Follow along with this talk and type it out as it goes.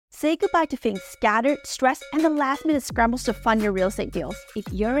Say goodbye to feeling scattered, stressed, and the last-minute scrambles to fund your real estate deals.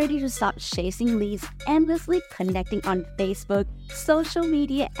 If you're ready to stop chasing leads, endlessly connecting on Facebook, social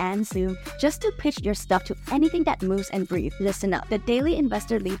media, and Zoom just to pitch your stuff to anything that moves and breathes, listen up. The Daily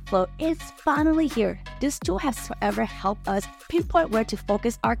Investor Lead Flow is finally here. This tool has forever helped us pinpoint where to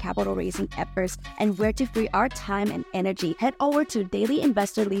focus our capital raising efforts and where to free our time and energy. Head over to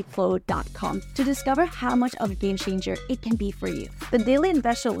dailyinvestorleadflow.com to discover how much of a game changer it can be for you. The Daily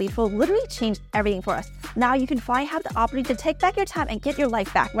Investor Lead Flow literally changed everything for us. Now you can finally have the opportunity to take back your time and get your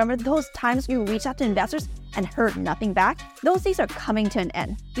life back. Remember those times you reached out to investors and heard nothing back? Those days are coming to an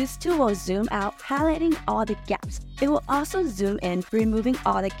end. This tool will zoom out, highlighting all the gaps. It will also zoom in, removing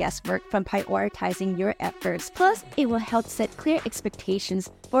all the guesswork from prioritizing your efforts. Plus, it will help set clear expectations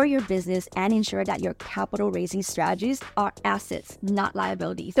for your business and ensure that your capital raising strategies are assets, not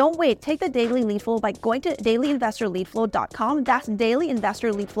liabilities. Don't wait. Take the Daily Lead Flow by going to dailyinvestorleadflow.com. That's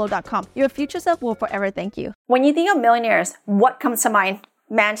dailyinvestorleadflow.com. Your future self will forever thank you. When you think of millionaires, what comes to mind?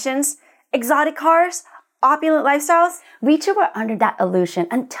 Mansions? Exotic cars? Opulent lifestyles? We too were under that illusion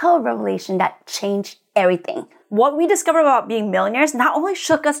until a revelation that changed everything. What we discovered about being millionaires not only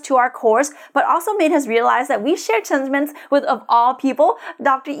shook us to our cores, but also made us realize that we shared sentiments with, of all people,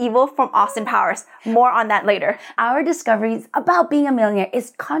 Dr. Evil from Austin Powers. More on that later. Our discoveries about being a millionaire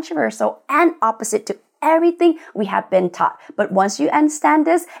is controversial and opposite to everything we have been taught. But once you understand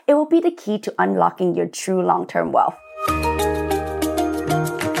this, it will be the key to unlocking your true long-term wealth.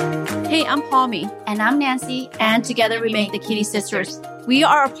 Hey, I'm Palmy. And I'm Nancy. And together we make the Kitty Sisters. We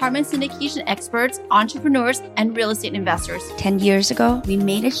are apartment syndication experts, entrepreneurs, and real estate investors. 10 years ago, we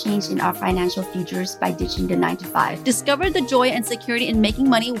made a change in our financial futures by ditching the 9-to-5. Discovered the joy and security in making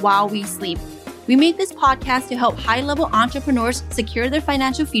money while we sleep. We made this podcast to help high-level entrepreneurs secure their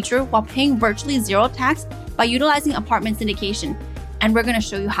financial future while paying virtually zero tax by utilizing apartment syndication. And we're going to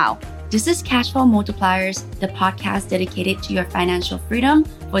show you how. This is Cash Flow Multipliers, the podcast dedicated to your financial freedom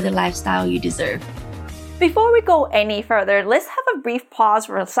for the lifestyle you deserve. Before we go any further, let's have a brief pause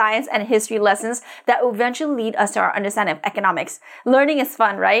for science and history lessons that will eventually lead us to our understanding of economics. Learning is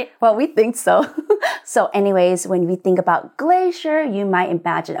fun, right? Well, we think so. So anyways, when we think about glacier, you might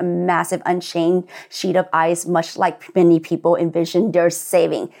imagine a massive unchained sheet of ice, much like many people envision their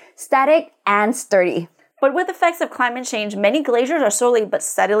saving, static and sturdy. But with effects of climate change, many glaciers are slowly but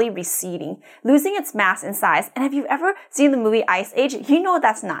steadily receding, losing its mass and size. And if you've ever seen the movie Ice Age, you know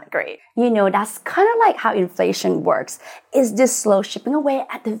that's not great. You know, that's kind of like how inflation works. It's this slow chipping away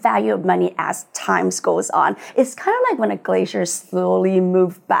at the value of money as time goes on. It's kind of like when a glacier slowly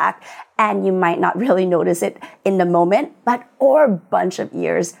moves back and you might not really notice it in the moment, but over a bunch of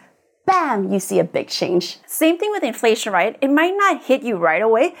years, bam, you see a big change. Same thing with inflation, right? It might not hit you right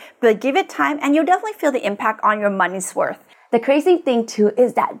away, but give it time and you'll definitely feel the impact on your money's worth. The crazy thing too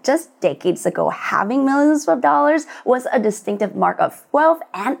is that just decades ago, having millions of dollars was a distinctive mark of wealth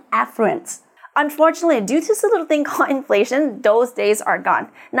and affluence. Unfortunately, due to this little thing called inflation, those days are gone.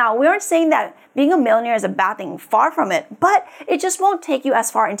 Now, we aren't saying that being a millionaire is a bad thing, far from it, but it just won't take you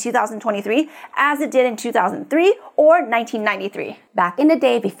as far in 2023 as it did in 2003 or 1993. Back in the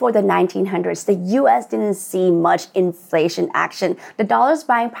day before the 1900s, the US didn't see much inflation action. The dollar's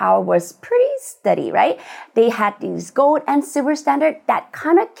buying power was pretty steady, right? They had these gold and silver standard that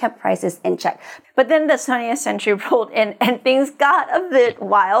kind of kept prices in check. But then the 20th century rolled in and things got a bit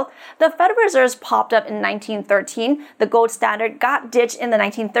wild. The Federal Reserves popped up in 1913, the gold standard got ditched in the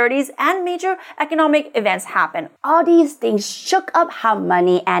 1930s, and major economic events happened. All these things shook up how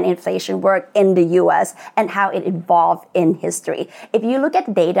money and inflation work in the US and how it evolved in history. If you look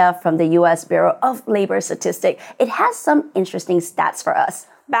at data from the US Bureau of Labor Statistics, it has some interesting stats for us.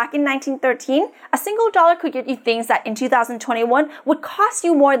 Back in 1913, a single dollar could get you things that in 2021 would cost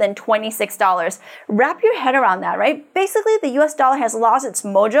you more than $26. Wrap your head around that, right? Basically, the US dollar has lost its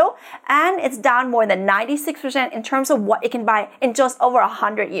mojo and it's down more than 96% in terms of what it can buy in just over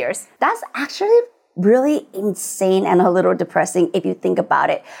 100 years. That's actually really insane and a little depressing if you think about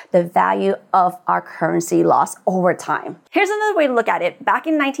it. The value of our currency lost over time. Here's another way to look at it. Back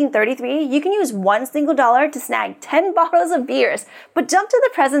in 1933, you can use one single dollar to snag 10 bottles of beers. But jump to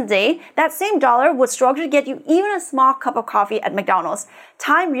the present day, that same dollar would struggle to get you even a small cup of coffee at McDonald's.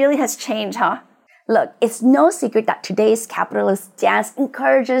 Time really has changed, huh? Look, it's no secret that today's capitalist stance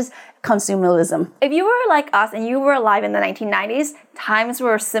encourages consumerism. If you were like us and you were alive in the 1990s, times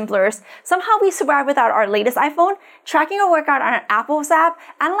were simpler. Somehow we survived without our latest iPhone, tracking our workout on an Apple's app,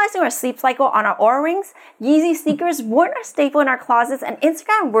 analyzing our sleep cycle on our Oura rings. Yeezy sneakers weren't a staple in our closets, and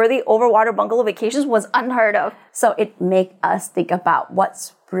Instagram-worthy overwater bungalow vacations was unheard of. So it makes us think about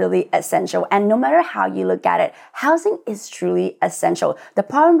what's really essential. And no matter how you look at it, housing is truly essential. The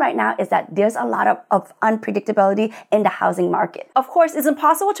problem right now is that there's a lot of unpredictability in the housing market. Of course, it's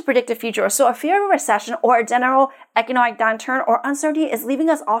impossible to predict the future, so a fear of a recession or a general economic downturn or uncertainty is leaving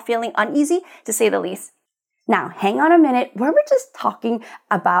us all feeling uneasy, to say the least. Now, hang on a minute. Were we just talking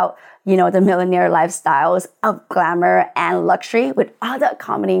about, the millionaire lifestyles of glamour and luxury with all the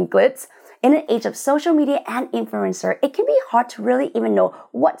accommodating glitz? In an age of social media and influencer, it can be hard to really even know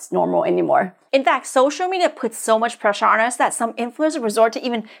what's normal anymore. In fact, social media puts so much pressure on us that some influencers resort to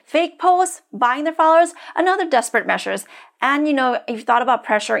even fake posts, buying their followers, and other desperate measures. And if you thought about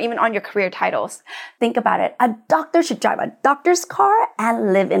pressure even on your career titles. Think about it. A doctor should drive a doctor's car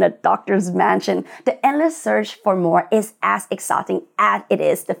and live in a doctor's mansion. The endless search for more is as exhausting as it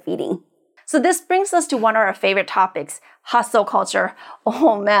is defeating. So this brings us to one of our favorite topics, hustle culture.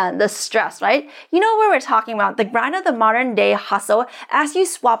 Oh man, the stress, right? You know what we're talking about, the grind of the modern day hustle as you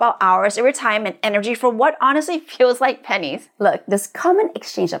swap out hours of your time and energy for what honestly feels like pennies. Look, this common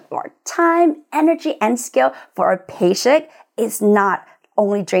exchange of our time, energy, and skill for a paycheck is not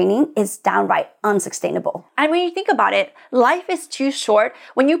only draining, it's downright unsustainable. And when you think about it, life is too short.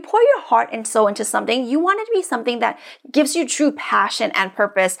 When you pour your heart and soul into something, you want it to be something that gives you true passion and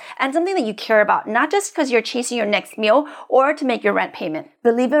purpose and something that you care about, not just because you're chasing your next meal or to make your rent payment.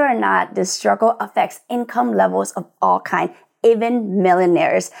 Believe it or not, this struggle affects income levels of all kinds, even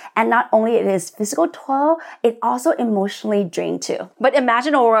millionaires. And not only it is physical toil, it also emotionally drained too. But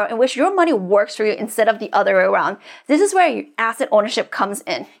imagine a world in which your money works for you instead of the other way around. This is where your asset ownership comes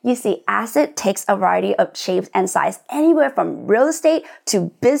in. You see, asset takes a variety of shapes and size, anywhere from real estate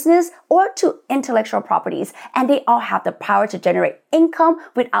to business or to intellectual properties. And they all have the power to generate income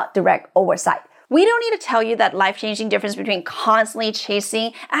without direct oversight. We don't need to tell you that life-changing difference between constantly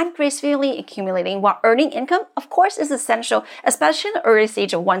chasing and gracefully accumulating while earning income, of course, is essential, especially in the early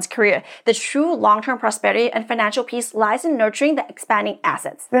stage of one's career. The true long-term prosperity and financial peace lies in nurturing the expanding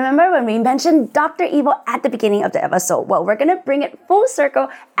assets. Remember when we mentioned Dr. Evil at the beginning of the episode? Well, we're going to bring it full circle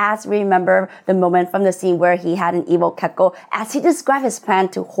as we remember the moment from the scene where he had an evil gecko as he described his plan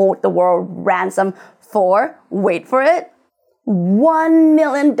to hold the world ransom for, wait for it, $1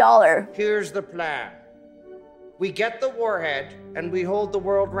 million. Here's the plan. We get the warhead and we hold the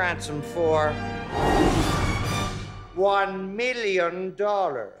world ransom for $1 million.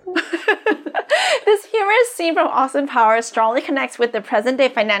 This humorous scene from Austin Powers strongly connects with the present-day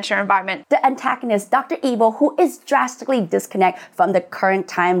financial environment. The antagonist, Dr. Evil, who is drastically disconnected from the current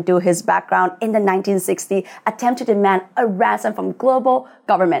time due to his background in the 1960s, attempt to demand a ransom from global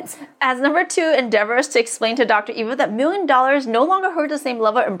governments. As number 2 endeavors to explain to Dr. Evil that $1 million no longer holds the same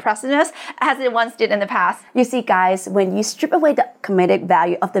level of impressiveness as it once did in the past. You see, guys, when you strip away the comedic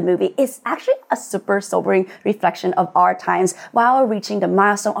value of the movie, it's actually a super sobering reflection of our times. While reaching the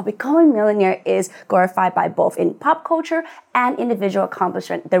milestone of becoming a millionaire is glorified by both in pop culture and individual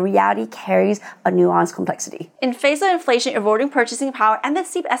accomplishment, the reality carries a nuanced complexity. In face of inflation eroding purchasing power and the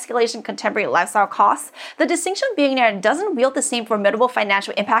steep escalation in contemporary lifestyle costs, the distinction billionaire doesn't wield the same formidable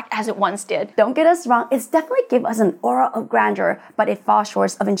financial impact as it once did. Don't get us wrong, it's definitely give us an aura of grandeur, but it falls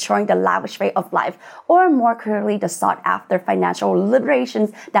short of ensuring the lavish way of life, or more clearly, the sought-after financial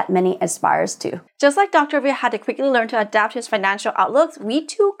liberations that many aspires to. Just like Dr. Evil had to quickly learn to adapt to his financial outlooks, we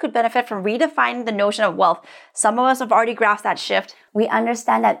too could benefit from redefining the notion of wealth. Some of us have already grasped that shift. We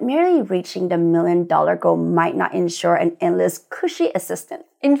understand that merely reaching the $1 million goal might not ensure an endless, cushy existence.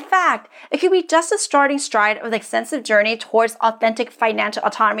 In fact, it could be just a starting stride of the extensive journey towards authentic financial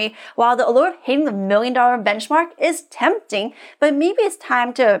autonomy. While the allure of hitting the $1 million benchmark is tempting, but maybe it's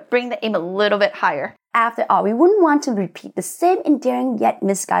time to bring the aim a little bit higher. After all, we wouldn't want to repeat the same endearing yet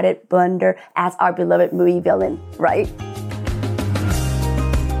misguided blunder as our beloved movie villain, right?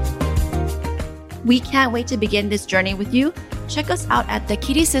 We can't wait to begin this journey with you. Check us out at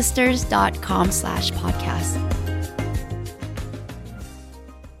thekittysisters.com/podcast.